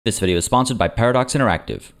This video is sponsored by Paradox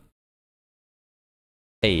Interactive.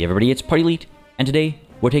 Hey everybody, it's PartyElite, and today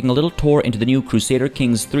we're taking a little tour into the new Crusader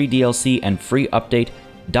Kings 3 DLC and free update,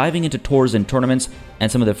 diving into tours and tournaments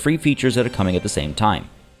and some of the free features that are coming at the same time.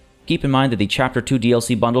 Keep in mind that the Chapter 2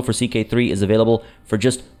 DLC bundle for CK3 is available for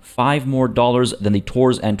just $5 more than the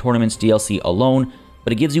Tours and Tournaments DLC alone,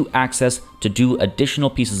 but it gives you access to do additional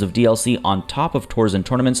pieces of DLC on top of Tours and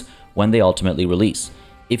Tournaments when they ultimately release.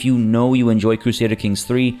 If you know you enjoy Crusader Kings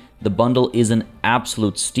 3, the bundle is an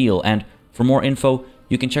absolute steal, and for more info,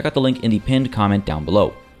 you can check out the link in the pinned comment down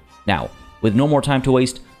below. Now, with no more time to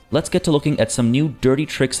waste, let's get to looking at some new dirty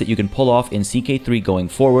tricks that you can pull off in CK3 going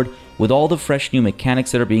forward with all the fresh new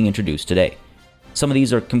mechanics that are being introduced today. Some of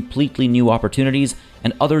these are completely new opportunities,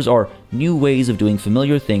 and others are new ways of doing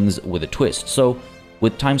familiar things with a twist. So,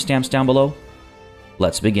 with timestamps down below,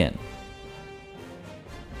 let's begin.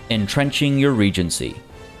 Entrenching your Regency.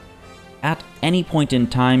 At any point in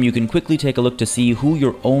time, you can quickly take a look to see who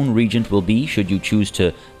your own regent will be should you choose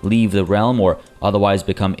to leave the realm or otherwise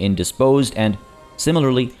become indisposed, and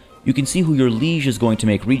similarly, you can see who your liege is going to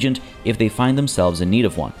make regent if they find themselves in need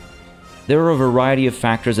of one. There are a variety of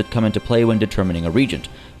factors that come into play when determining a regent: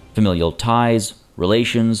 familial ties,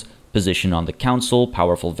 relations, position on the council,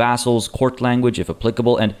 powerful vassals, court language if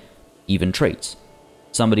applicable, and even traits.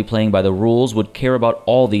 Somebody playing by the rules would care about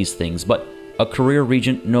all these things, but a career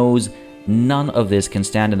regent knows none of this can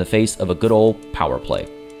stand in the face of a good old power play.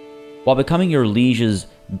 While becoming your liege's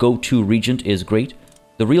go-to regent is great,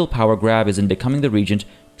 the real power grab is in becoming the regent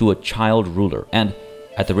to a child ruler, and,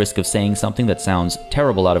 at the risk of saying something that sounds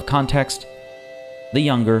terrible out of context, the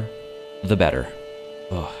younger, the better.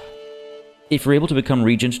 Ugh. If you're able to become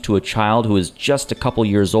regent to a child who is just a couple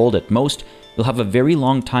years old at most, you'll have a very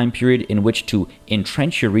long time period in which to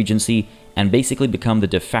entrench your regency and basically become the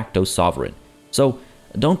de facto sovereign. So,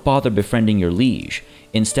 don't bother befriending your liege.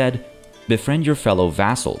 Instead, befriend your fellow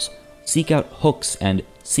vassals. Seek out hooks and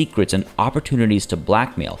secrets and opportunities to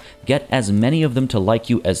blackmail. Get as many of them to like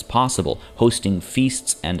you as possible, hosting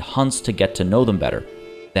feasts and hunts to get to know them better.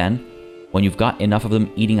 Then, when you've got enough of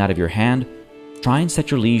them eating out of your hand, try and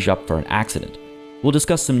set your liege up for an accident. We'll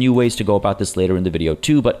discuss some new ways to go about this later in the video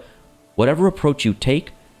too, but whatever approach you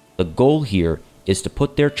take, the goal here is to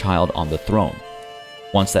put their child on the throne.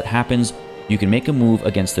 Once that happens, you can make a move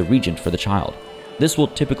against the regent for the child. This will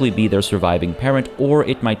typically be their surviving parent, or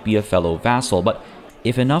it might be a fellow vassal, but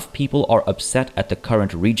if enough people are upset at the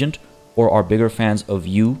current regent or are bigger fans of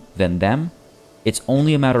you than them, it's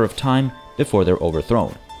only a matter of time before they're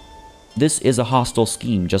overthrown. This is a hostile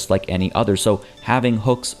scheme just like any other, so having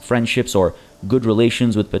hooks, friendships, or good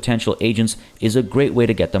relations with potential agents is a great way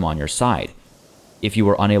to get them on your side. If you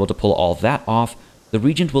are unable to pull all that off, the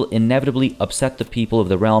regent will inevitably upset the people of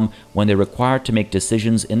the realm when they're required to make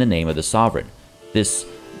decisions in the name of the sovereign. This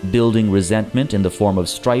building resentment in the form of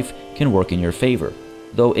strife can work in your favor,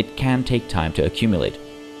 though it can take time to accumulate.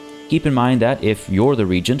 Keep in mind that if you're the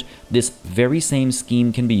regent, this very same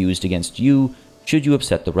scheme can be used against you should you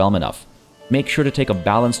upset the realm enough. Make sure to take a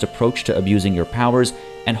balanced approach to abusing your powers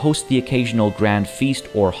and host the occasional grand feast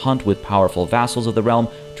or hunt with powerful vassals of the realm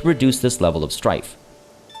to reduce this level of strife.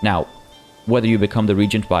 Now, whether you become the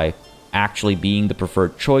regent by actually being the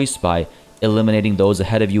preferred choice, by eliminating those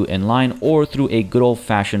ahead of you in line, or through a good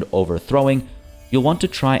old-fashioned overthrowing, you'll want to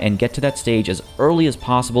try and get to that stage as early as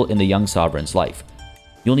possible in the young sovereign's life.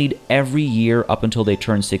 You'll need every year up until they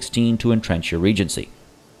turn 16 to entrench your regency.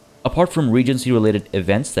 Apart from regency-related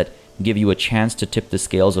events that give you a chance to tip the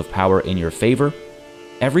scales of power in your favor,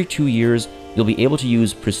 every 2 years you'll be able to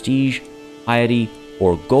use prestige, piety,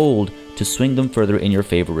 or gold to swing them further in your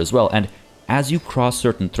favor as well, and as you cross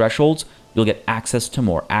certain thresholds, you'll get access to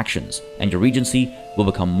more actions, and your regency will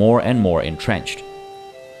become more and more entrenched.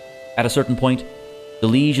 At a certain point, the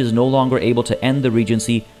liege is no longer able to end the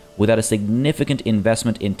regency without a significant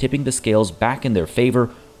investment in tipping the scales back in their favor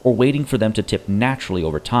or waiting for them to tip naturally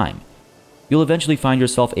over time. You'll eventually find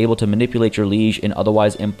yourself able to manipulate your liege in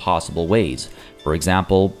otherwise impossible ways, for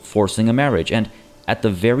example, forcing a marriage, and at the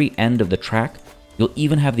very end of the track, you'll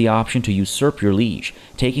even have the option to usurp your liege,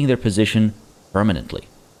 taking their position permanently.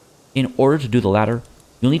 In order to do the latter,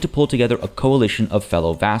 you'll need to pull together a coalition of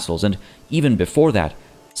fellow vassals, and even before that,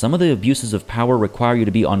 some of the abuses of power require you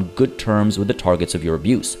to be on good terms with the targets of your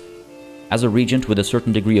abuse. As a regent with a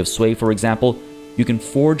certain degree of sway, for example, you can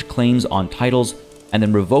forge claims on titles and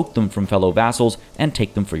then revoke them from fellow vassals and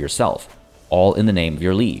take them for yourself, all in the name of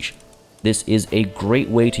your liege. This is a great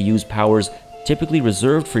way to use powers typically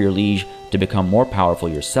reserved for your liege to become more powerful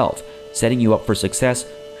yourself, setting you up for success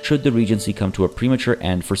should the regency come to a premature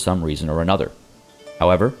end for some reason or another.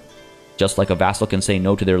 However, just like a vassal can say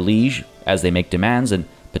no to their liege as they make demands and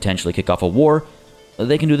potentially kick off a war,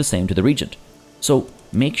 they can do the same to the regent. So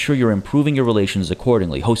make sure you're improving your relations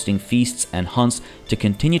accordingly, hosting feasts and hunts to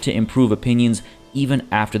continue to improve opinions even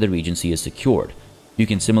after the regency is secured. You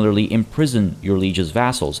can similarly imprison your liege's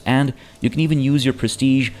vassals, and you can even use your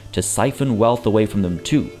prestige to siphon wealth away from them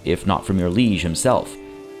too, if not from your liege himself.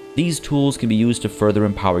 These tools can be used to further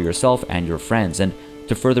empower yourself and your friends, and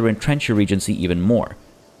to further entrench your regency even more.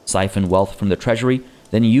 Siphon wealth from the treasury,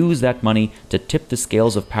 then use that money to tip the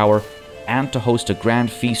scales of power and to host a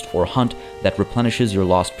grand feast or hunt that replenishes your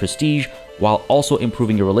lost prestige while also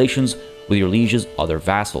improving your relations with your liege's other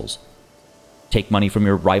vassals. Take money from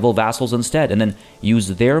your rival vassals instead, and then use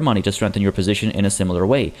their money to strengthen your position in a similar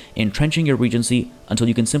way, entrenching your regency until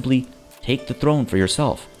you can simply take the throne for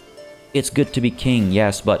yourself. It's good to be king,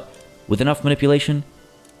 yes, but with enough manipulation,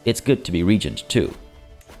 it's good to be regent too.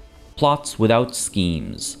 Plots without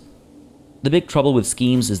schemes. The big trouble with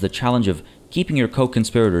schemes is the challenge of keeping your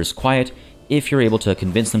co-conspirators quiet if you're able to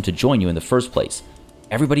convince them to join you in the first place.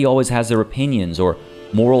 Everybody always has their opinions or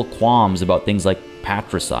moral qualms about things like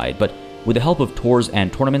patricide, but with the help of tours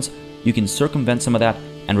and tournaments, you can circumvent some of that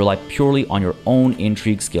and rely purely on your own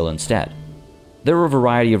intrigue skill instead. There are a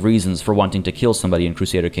variety of reasons for wanting to kill somebody in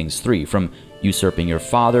Crusader Kings 3, from usurping your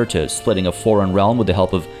father to splitting a foreign realm with the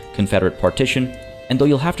help of Confederate partition, and though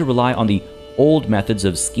you'll have to rely on the old methods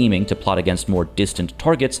of scheming to plot against more distant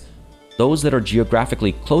targets, those that are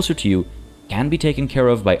geographically closer to you can be taken care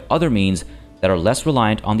of by other means that are less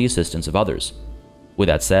reliant on the assistance of others. With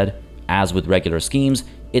that said, as with regular schemes,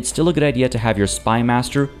 it's still a good idea to have your spy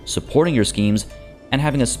master supporting your schemes, and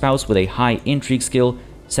having a spouse with a high intrigue skill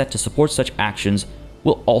set to support such actions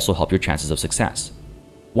will also help your chances of success.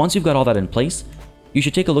 Once you've got all that in place, you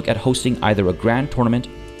should take a look at hosting either a grand tournament,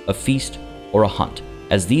 a feast, or a hunt,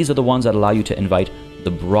 as these are the ones that allow you to invite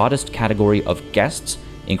the broadest category of guests,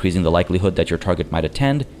 increasing the likelihood that your target might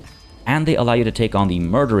attend, and they allow you to take on the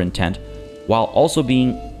murder intent while also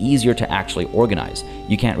being easier to actually organize.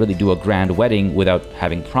 You can't really do a grand wedding without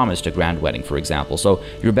having promised a grand wedding, for example, so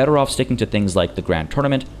you're better off sticking to things like the grand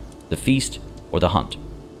tournament, the feast, or the hunt.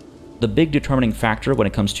 The big determining factor when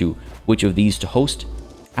it comes to which of these to host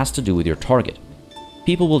has to do with your target.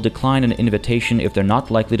 People will decline an invitation if they're not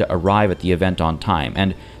likely to arrive at the event on time,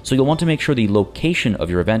 and so you'll want to make sure the location of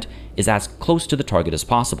your event is as close to the target as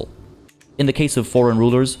possible. In the case of foreign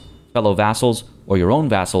rulers, fellow vassals, or your own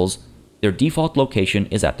vassals, their default location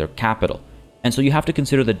is at their capital, and so you have to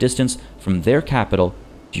consider the distance from their capital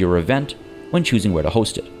to your event when choosing where to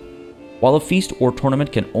host it. While a feast or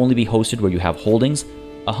tournament can only be hosted where you have holdings,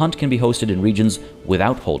 a hunt can be hosted in regions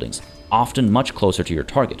without holdings, often much closer to your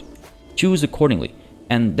target. Choose accordingly,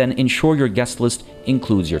 and then ensure your guest list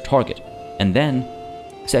includes your target, and then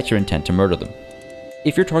set your intent to murder them.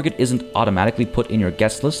 If your target isn't automatically put in your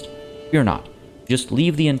guest list, fear not. Just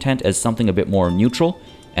leave the intent as something a bit more neutral,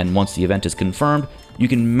 and once the event is confirmed, you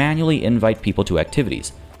can manually invite people to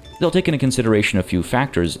activities. They'll take into consideration a few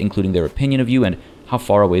factors, including their opinion of you and how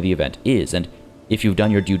far away the event is, and if you've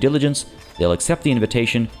done your due diligence, they'll accept the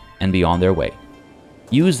invitation and be on their way.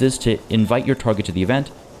 Use this to invite your target to the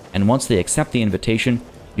event, and once they accept the invitation,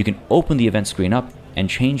 you can open the event screen up and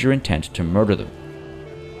change your intent to murder them.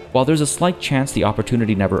 While there's a slight chance the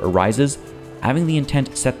opportunity never arises, having the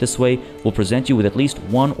intent set this way will present you with at least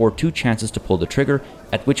 1 or 2 chances to pull the trigger,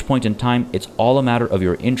 at which point in time it's all a matter of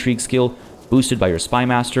your intrigue skill, boosted by your spy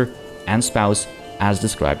master and spouse, as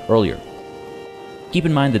described earlier. Keep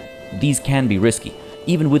in mind that these can be risky.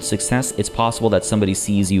 Even with success, it's possible that somebody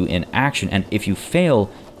sees you in action, and if you fail,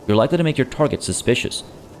 you're likely to make your target suspicious.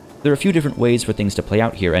 There are a few different ways for things to play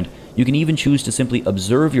out here, and you can even choose to simply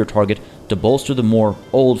observe your target to bolster the more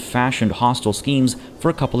old-fashioned hostile schemes for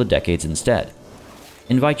a couple of decades instead.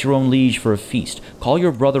 Invite your own liege for a feast, call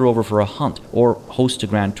your brother over for a hunt, or host a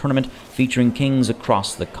grand tournament featuring kings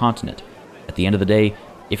across the continent. At the end of the day,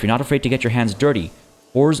 if you're not afraid to get your hands dirty,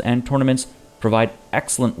 tours and tournaments provide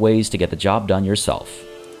excellent ways to get the job done yourself.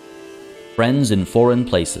 Friends in foreign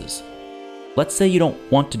places. Let's say you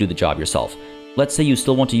don't want to do the job yourself. Let's say you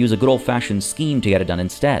still want to use a good old-fashioned scheme to get it done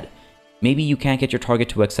instead. Maybe you can't get your target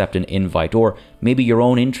to accept an invite, or maybe your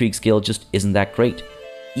own intrigue skill just isn't that great,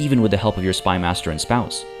 even with the help of your spy master and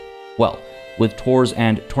spouse. Well, with tours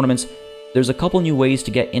and tournaments, there's a couple new ways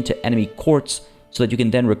to get into enemy courts so that you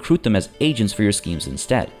can then recruit them as agents for your schemes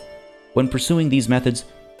instead. When pursuing these methods,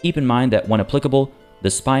 keep in mind that when applicable, the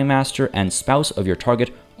spy master and spouse of your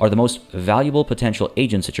target are the most valuable potential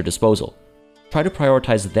agents at your disposal. Try to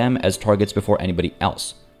prioritize them as targets before anybody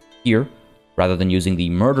else. Here, rather than using the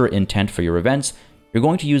murder intent for your events, you're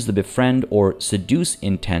going to use the befriend or seduce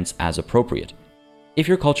intents as appropriate. If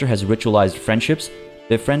your culture has ritualized friendships,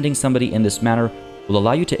 befriending somebody in this manner will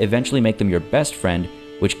allow you to eventually make them your best friend,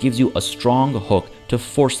 which gives you a strong hook to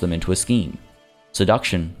force them into a scheme.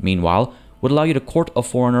 Seduction, meanwhile, would allow you to court a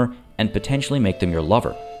foreigner and potentially make them your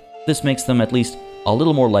lover. This makes them at least a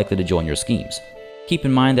little more likely to join your schemes. Keep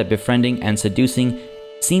in mind that befriending and seducing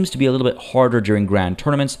seems to be a little bit harder during grand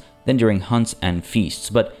tournaments than during hunts and feasts,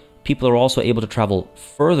 but people are also able to travel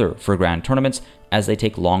further for grand tournaments as they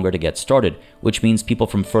take longer to get started, which means people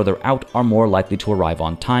from further out are more likely to arrive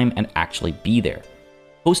on time and actually be there.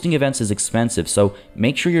 Hosting events is expensive, so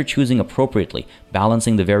make sure you're choosing appropriately,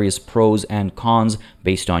 balancing the various pros and cons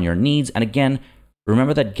based on your needs, and again,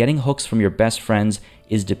 remember that getting hooks from your best friends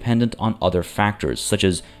is dependent on other factors, such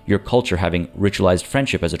as your culture having ritualized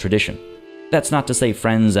friendship as a tradition. That's not to say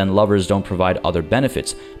friends and lovers don't provide other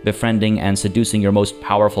benefits. Befriending and seducing your most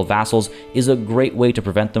powerful vassals is a great way to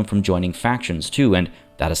prevent them from joining factions too, and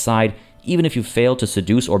that aside, even if you fail to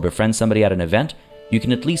seduce or befriend somebody at an event, you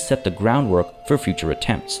can at least set the groundwork for future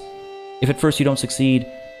attempts. If at first you don't succeed,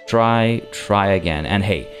 try again, and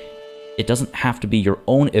hey, it doesn't have to be your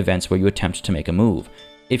own events where you attempt to make a move.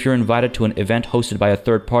 If you're invited to an event hosted by a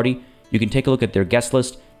third party, you can take a look at their guest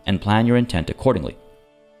list and plan your intent accordingly.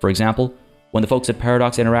 For example, when the folks at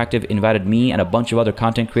Paradox Interactive invited me and a bunch of other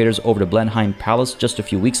content creators over to Blenheim Palace just a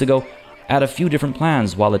few weeks ago, I had a few different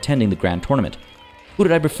plans while attending the grand tournament. Who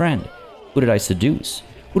did I befriend? Who did I seduce?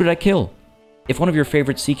 Who did I kill? If one of your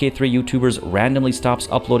favorite CK3 YouTubers randomly stops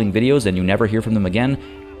uploading videos and you never hear from them again,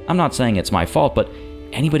 I'm not saying it's my fault, but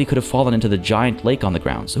anybody could have fallen into the giant lake on the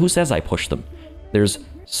grounds. Who says I pushed them? There's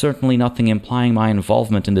certainly nothing implying my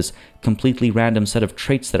involvement in this completely random set of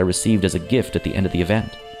traits that I received as a gift at the end of the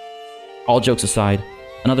event. All jokes aside,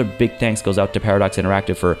 another big thanks goes out to Paradox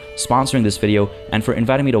Interactive for sponsoring this video and for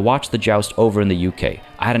inviting me to watch the joust over in the UK.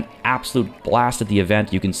 I had an absolute blast at the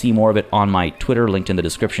event. You can see more of it on my Twitter, linked in the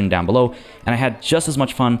description down below, and I had just as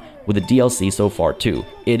much fun with the DLC so far too.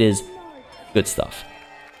 It is good stuff.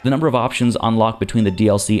 The number of options unlocked between the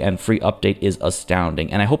DLC and free update is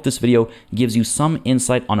astounding, and I hope this video gives you some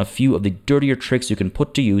insight on a few of the dirtier tricks you can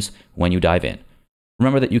put to use when you dive in.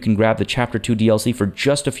 Remember that you can grab the Chapter 2 DLC for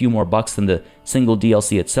just a few more bucks than the single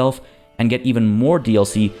DLC itself, and get even more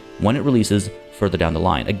DLC when it releases further down the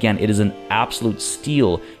line. Again, it is an absolute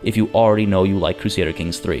steal if you already know you like Crusader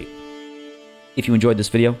Kings 3. If you enjoyed this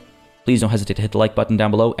video, please don't hesitate to hit the like button down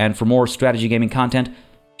below, and for more strategy gaming content,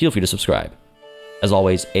 feel free to subscribe. As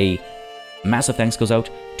always, a massive thanks goes out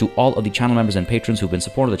to all of the channel members and patrons who've been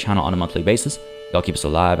supporting the channel on a monthly basis. Y'all keep us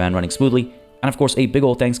alive and running smoothly. And of course, a big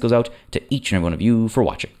old thanks goes out to each and every one of you for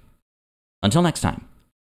watching. Until next time,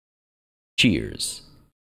 cheers.